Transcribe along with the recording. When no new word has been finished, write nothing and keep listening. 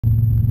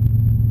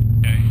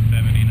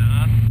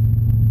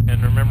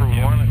And remember, we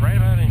want it right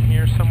about in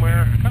here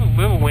somewhere. Got a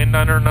little wind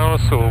on our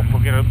nose, so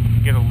we'll get a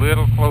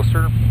little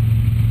closer.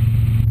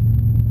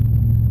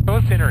 So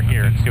let's enter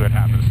here and see what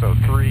happens. So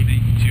 3,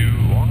 2,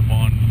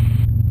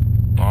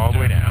 1. All the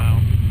way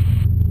down.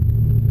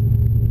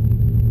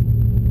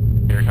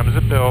 Here comes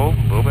the build,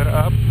 a little bit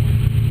up.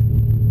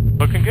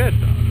 Looking good.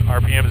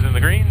 RPM's in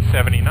the green,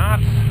 70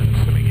 knots.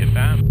 So let me get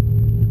that.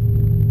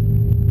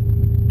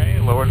 Okay,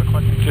 lower the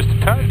collective just a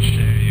touch.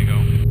 There you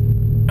go.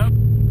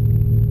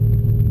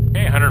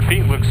 Okay, 100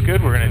 feet looks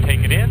good. We're going to take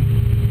it in.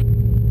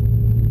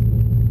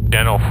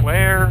 Gentle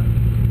flare.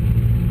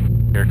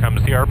 Here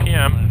comes the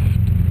RPM.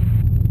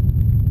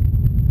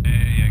 There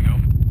you go.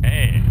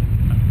 Hey,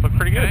 look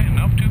pretty good. Okay,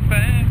 not too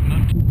bad.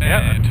 Not too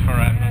bad.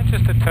 Yeah,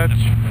 just a touch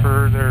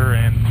further,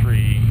 and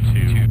 3,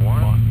 2,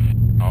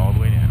 1. All the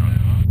way down.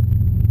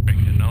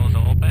 Bring the nose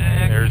all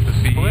back. There's the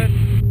split.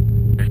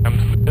 Here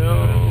comes the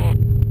build.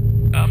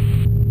 Up.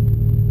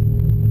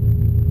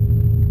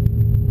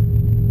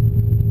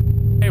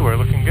 Hey, we're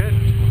looking good.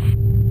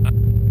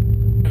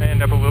 Gonna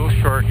end up a little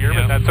short here,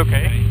 but that's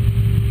okay.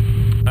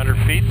 100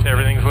 feet, so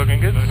everything's looking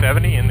good.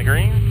 70 in the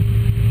green.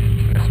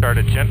 Gonna start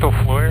a gentle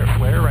flare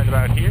right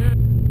about here.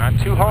 Not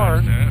too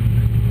hard. A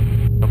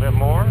little bit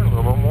more, a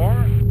little bit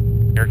more.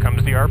 Here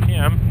comes the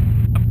RPM.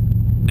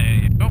 There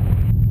you go.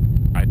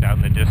 Right out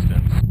in the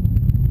distance.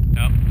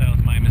 Nope, that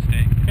was my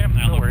mistake. Yep,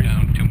 I looked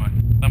down too much.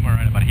 Somewhere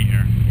right about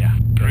here. Yeah.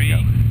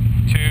 3,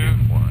 2,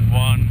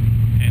 1.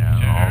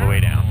 Yeah, all the way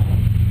down.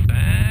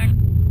 Back.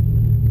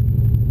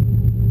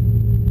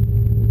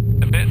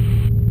 A bit.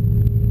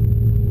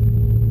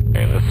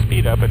 Okay, let's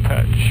speed up a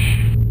touch.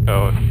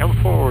 So if you come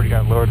forward, you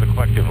got to lower the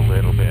collective a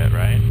little bit,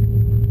 right?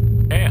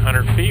 Okay,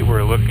 100 feet,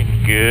 we're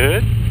looking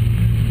good.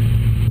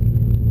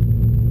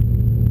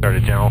 Start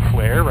a gentle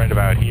flare right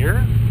about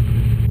here.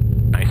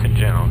 Nice and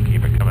gentle,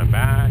 keep it coming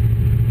back.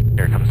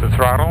 Here comes the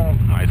throttle,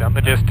 eyes on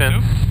the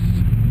distance.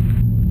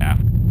 Yeah.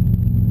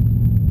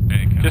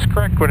 Just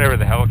correct whatever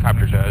the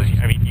helicopter does.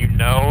 I mean, you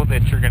know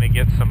that you're going to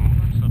get some...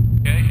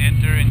 Okay,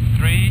 enter in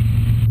 3,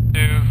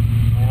 2,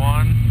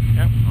 1.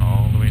 Yep,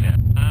 all the way down.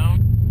 Now,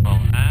 well,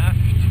 aft.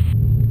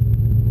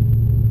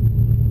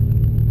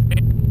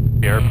 Okay.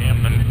 The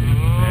RPM and...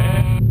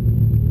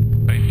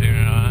 Right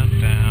there,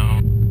 down.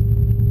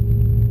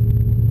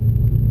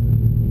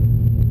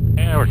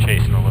 Yeah, we're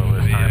chasing a little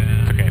this time.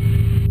 It's okay.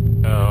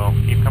 So,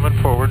 keep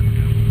coming forward.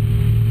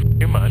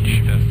 Too much.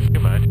 Too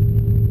much.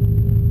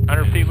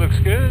 100 feet looks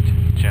good.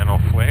 Gentle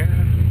flare.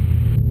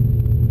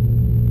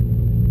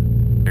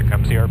 Here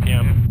comes the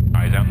RPM.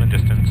 Eyes out in the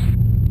distance.